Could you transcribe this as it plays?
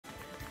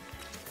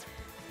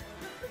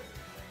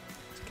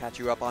catch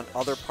you up on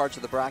other parts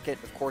of the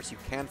bracket. Of course, you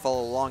can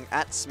follow along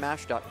at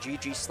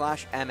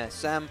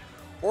smash.gg/MSM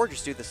or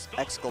just do this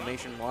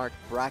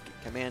 !bracket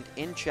command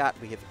in chat.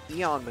 We have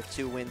Eon with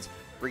 2 wins,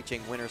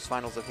 reaching winners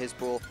finals of his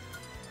pool,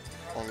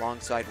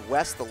 alongside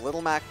Wes, the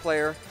Little Mac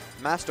player.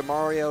 Master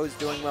Mario is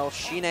doing well.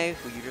 Shine,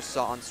 who you just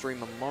saw on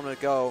stream a moment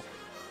ago,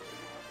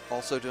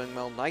 also doing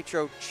well.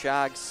 Nitro,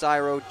 Chag,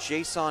 Cyro,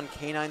 Jason,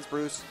 K9's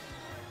Bruce,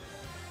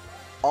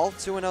 all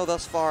 2-0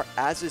 thus far,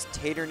 as is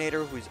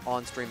Taternator, who's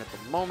on stream at the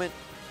moment.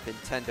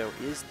 Vintendo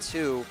is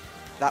 2.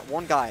 That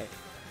one guy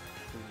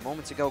who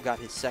moments ago got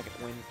his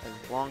 2nd win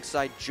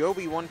alongside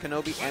Joby, 1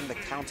 Kenobi, and the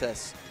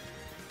Countess.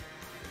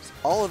 So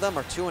all of them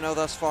are 2-0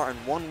 thus far and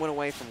 1 win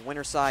away from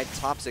winner side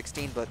top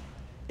 16, but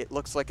it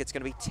looks like it's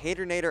going to be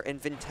Taternator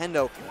and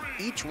Vintendo,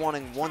 each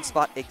wanting 1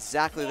 spot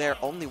exactly there.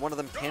 Only one of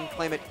them can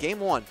claim it. Game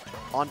 1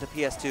 on to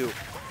PS2.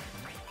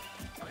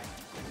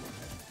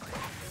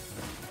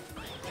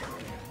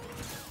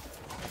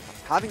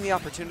 Having the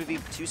opportunity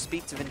to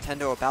speak to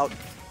Vintendo about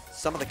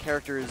some of the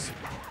characters',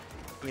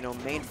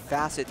 main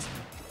facets.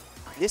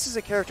 This is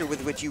a character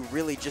with which you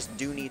really just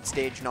do need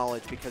stage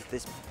knowledge, because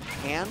this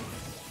can,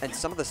 and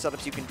some of the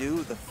setups you can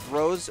do, the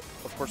throws,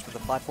 of course, with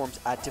the platforms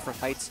at different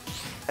heights,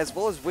 as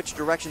well as which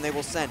direction they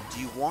will send. Do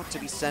you want to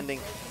be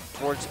sending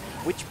towards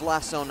which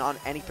blast zone on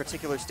any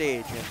particular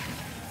stage? And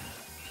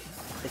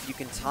if you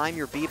can time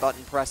your B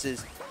button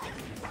presses,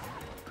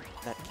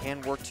 that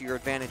can work to your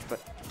advantage,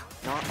 but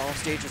not all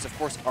stages, of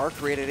course, are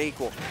created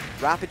equal.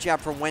 Rapid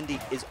jab from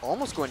Wendy is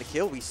almost going to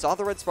kill. We saw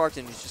the red sparks,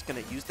 and he's just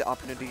going to use the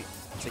opportunity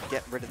to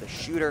get rid of the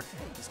shooter.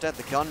 Instead,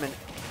 the gunman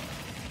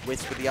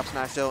with the up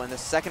smash though, and the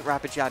second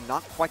rapid jab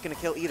not quite going to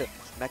kill either.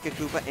 Mecha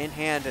Koopa in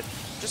hand, and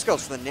just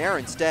goes for the Nair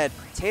instead.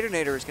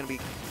 Taternator is going to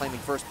be claiming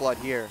first blood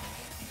here.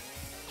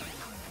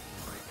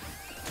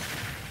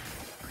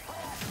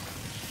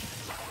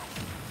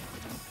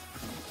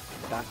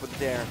 Back with the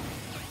dare.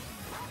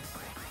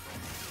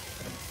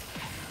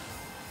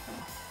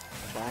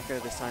 Back air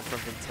this time from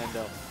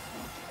Vintendo.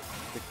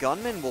 The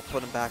gunman will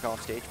put him back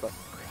off stage, but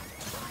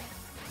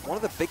one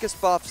of the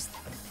biggest buffs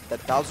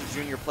that Bowser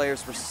Jr.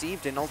 players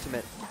received in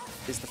Ultimate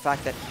is the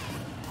fact that,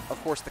 of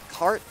course, the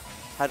cart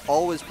had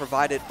always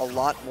provided a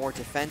lot more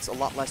defense, a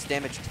lot less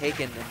damage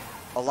taken, and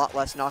a lot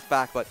less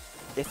knockback, but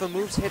if a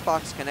move's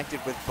hitbox connected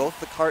with both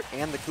the cart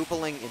and the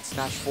Koopaling in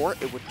Smash 4,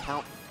 it would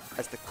count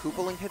as the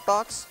Koopaling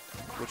hitbox,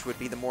 which would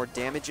be the more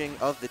damaging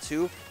of the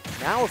two.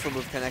 Now if a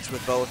move connects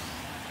with both,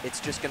 it's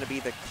just going to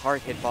be the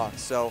cart hitbox.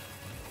 So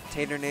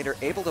Taternator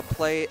able to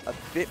play a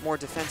bit more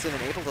defensive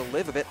and able to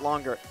live a bit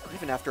longer,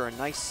 even after a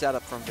nice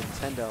setup from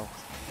Vintendo.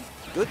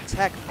 Good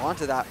tech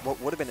onto that,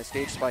 what would have been a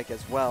stage spike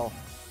as well.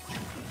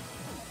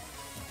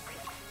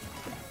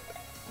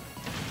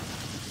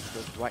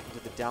 Goes right into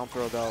the down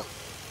throw though.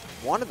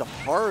 Wanted the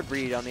hard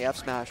read on the F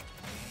smash.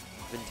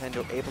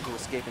 Vintendo able to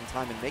escape in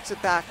time and makes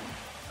it back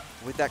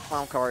with that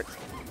clown cart.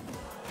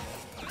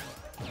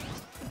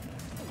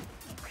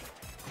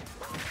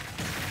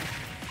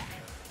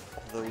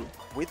 Although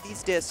with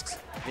these discs,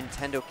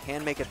 Vintendo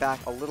can make it back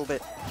a little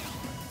bit.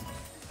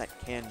 That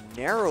can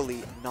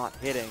narrowly not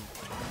hitting.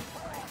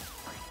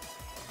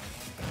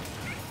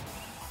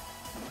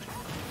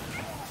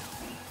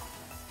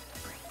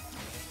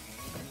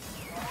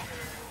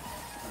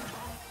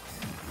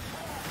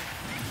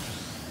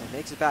 And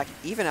makes it back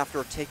even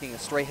after taking a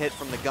stray hit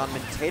from the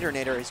gunman.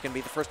 Taternator is going to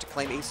be the first to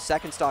claim a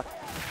second stock,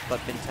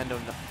 but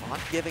Vintendo not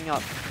giving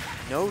up.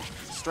 No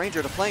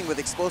stranger to playing with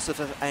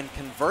explosives and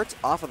converts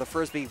off of the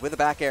Frisbee with a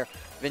back air.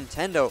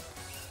 Vintendo,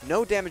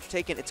 no damage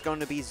taken. It's going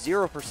to be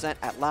 0%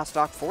 at last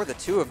stock for the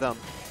two of them.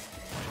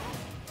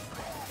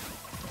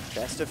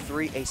 Best of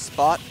 3, a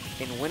spot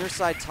in winner's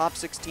side top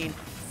 16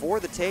 for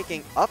the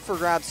taking. Up for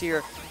grabs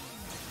here.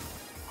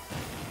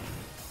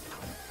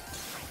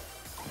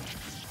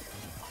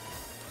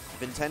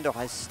 Vintendo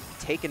has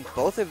taken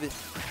both of his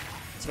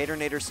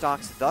Taternator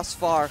stocks thus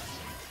far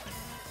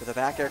with a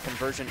back air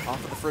conversion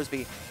off of the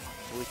Frisbee.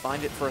 Will we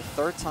find it for a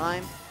third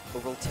time,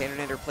 or will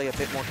Taternator play a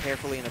bit more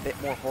carefully and a bit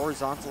more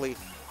horizontally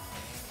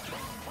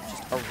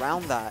just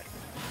around that?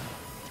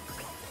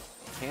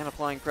 Can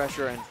applying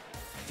pressure and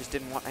just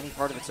didn't want any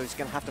part of it, so he's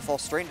going to have to fall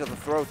straight into the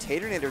throw.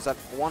 Taternator's at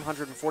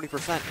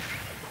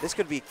 140%. This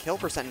could be kill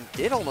percent, and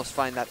did almost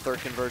find that third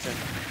conversion.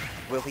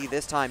 Will he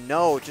this time?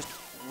 No, just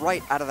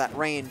right out of that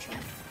range.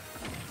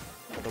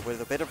 Although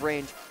with a bit of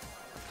range,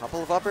 a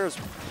couple of up airs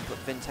put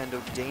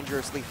Vintendo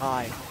dangerously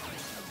high.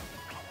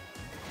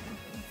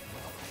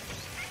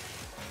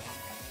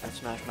 F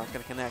smash not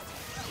going to connect.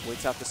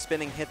 Waits out the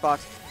spinning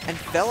hitbox and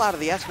fell out of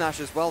the F smash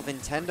as well.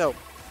 Vintendo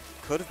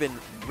could have been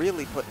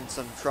really put in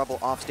some trouble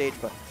off stage,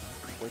 but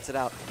waits it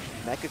out.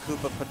 Mecha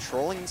Koopa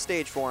patrolling the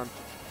stage for him.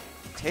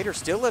 Tater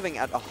still living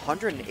at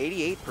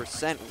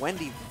 188%.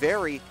 Wendy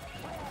very,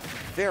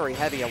 very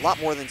heavy. A lot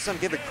more than some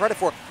give it credit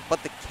for,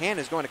 but the can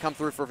is going to come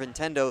through for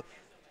Vintendo.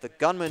 The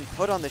gunman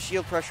put on the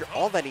shield pressure,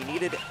 all that he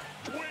needed.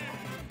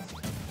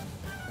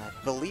 I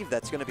believe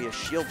that's going to be a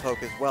shield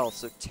poke as well.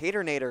 So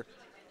Taternator,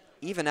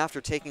 even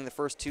after taking the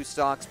first two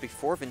stocks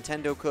before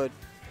Vintendo could,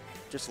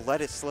 just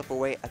let it slip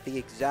away at the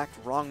exact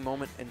wrong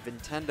moment, and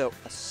Vintendo,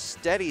 a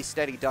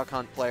steady Duck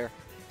Hunt player,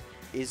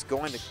 is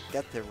going to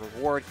get the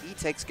reward. He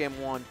takes game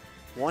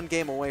one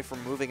game away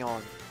from moving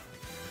on.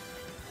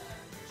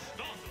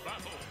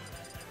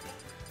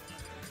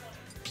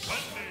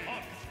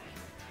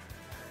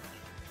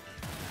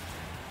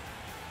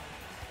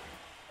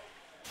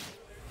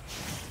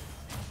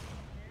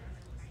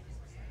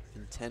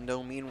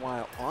 Vintendo,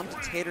 meanwhile, on to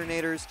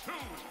Taternator's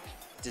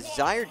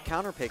desired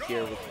counter pick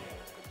here with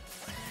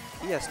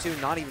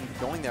PS2 not even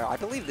going there. I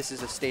believe this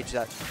is a stage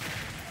that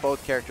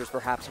both characters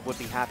perhaps would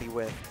be happy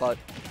with, but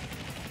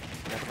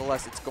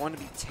nevertheless, it's going to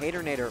be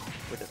Taternator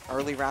with an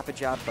early rapid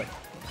jab, but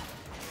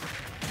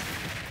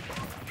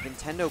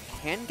Vintendo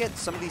can get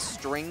some of these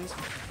strings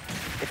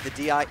if the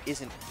DI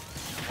isn't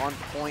on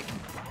point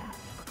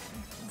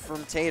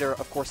from Tater.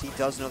 Of course, he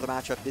does know the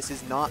matchup. This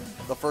is not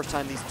the first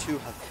time these two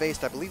have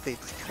faced. I believe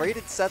they've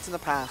traded sets in the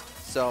past,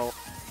 so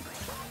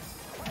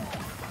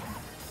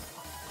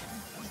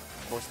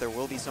of course there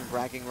will be some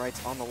bragging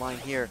rights on the line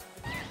here.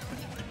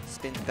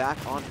 Spins back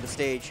onto the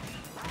stage.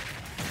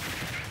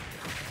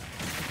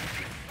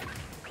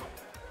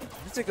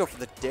 Needs to go for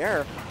the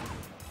dare,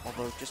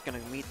 although just going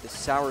to meet the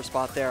sour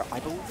spot there. I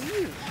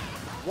believe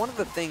one of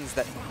the things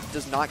that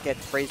does not get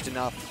praised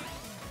enough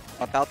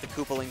about the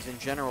Koopalings in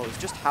general is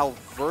just how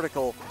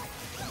vertical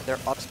their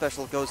up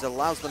special goes. It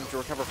allows them to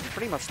recover from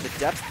pretty much the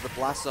depths of the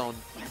blast zone.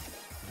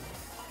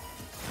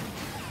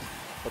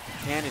 But the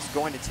can is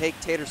going to take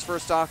Tater's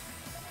first stock.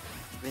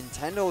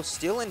 Vintendo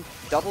still in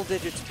double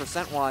digits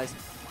percent-wise.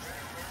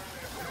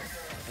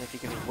 And if he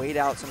can wait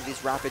out some of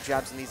these rapid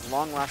jabs and these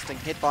long-lasting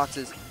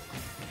hitboxes,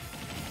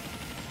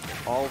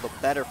 all the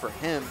better for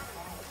him.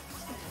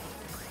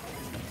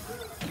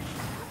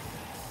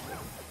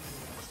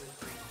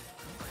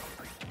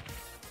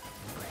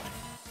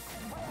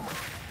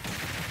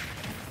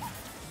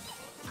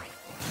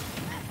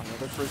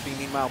 Another frisbee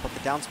meanwhile, but the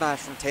down smash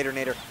from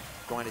Taternator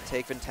going to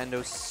take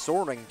Vintendo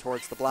soaring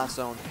towards the blast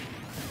zone.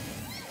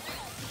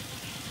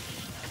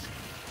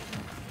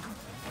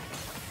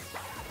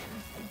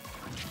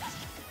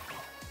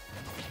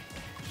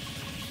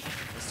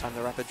 Time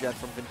the rapid jab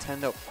from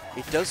Vintendo.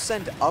 It does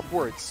send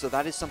upwards, so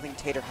that is something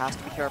Tater has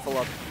to be careful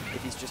of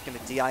if he's just going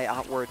to DI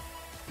outward.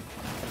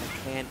 And the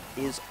can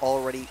is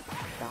already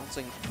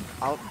bouncing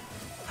out.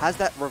 Has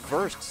that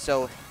reversed,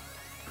 so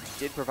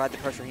did provide the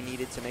pressure he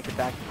needed to make it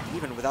back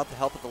even without the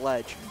help of the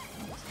ledge.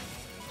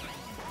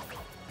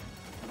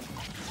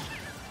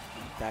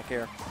 Back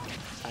air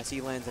as he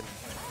lands and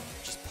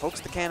just pokes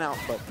the can out,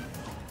 but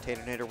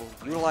Taternator will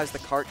utilize the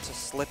cart to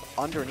slip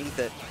underneath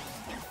it.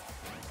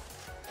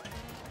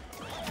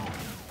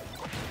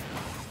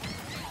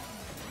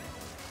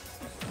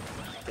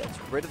 Gets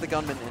rid of the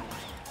gunman, and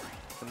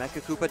the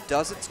Mecha Koopa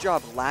does its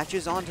job,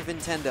 latches onto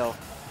Vintendo.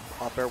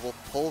 Up air will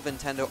pull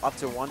Vintendo up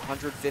to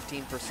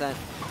 115%.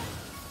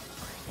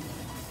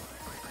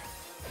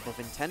 But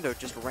Vintendo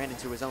just ran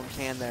into his own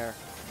can there.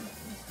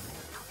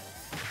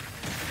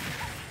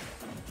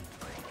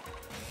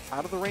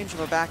 Out of the range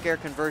of a back air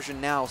conversion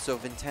now, so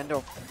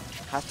Vintendo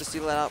has to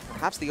seal it out,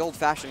 perhaps the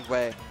old-fashioned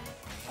way.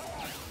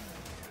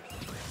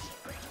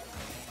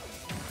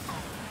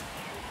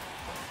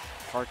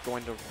 Cart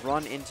going to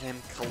run into him,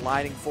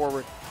 colliding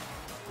forward.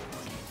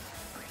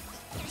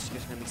 He's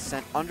just going to be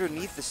sent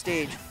underneath the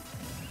stage.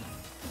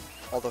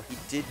 Although he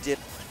did dip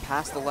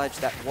past the ledge,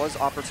 that was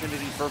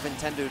opportunity for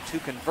Vintendo to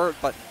convert,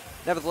 but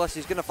nevertheless,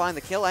 he's going to find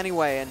the kill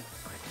anyway, and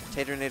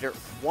Taternator,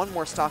 one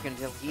more stock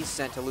until he's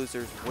sent to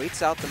losers,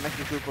 waits out the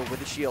Mecha Koopa with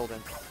a shield,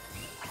 and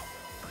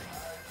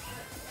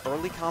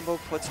early combo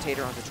puts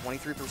Tater onto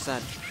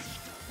 23%.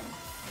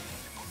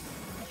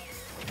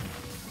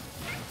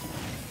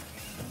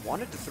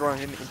 Wanted to throw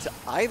him into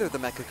either the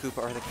Mecha Koopa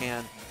or the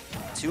can.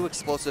 Two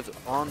explosives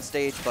on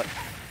stage, but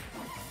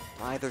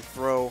either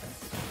throw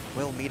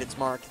will meet its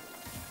mark.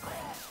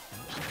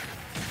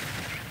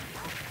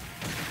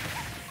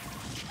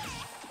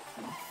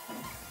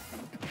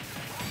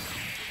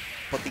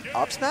 But the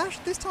up smash,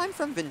 this time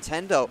from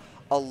Vintendo,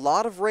 a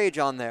lot of rage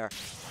on there.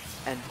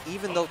 And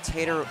even though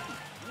Tater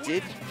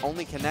did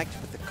only connect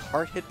with the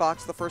cart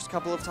hitbox the first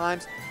couple of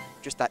times,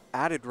 just that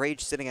added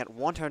rage sitting at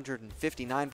 159%.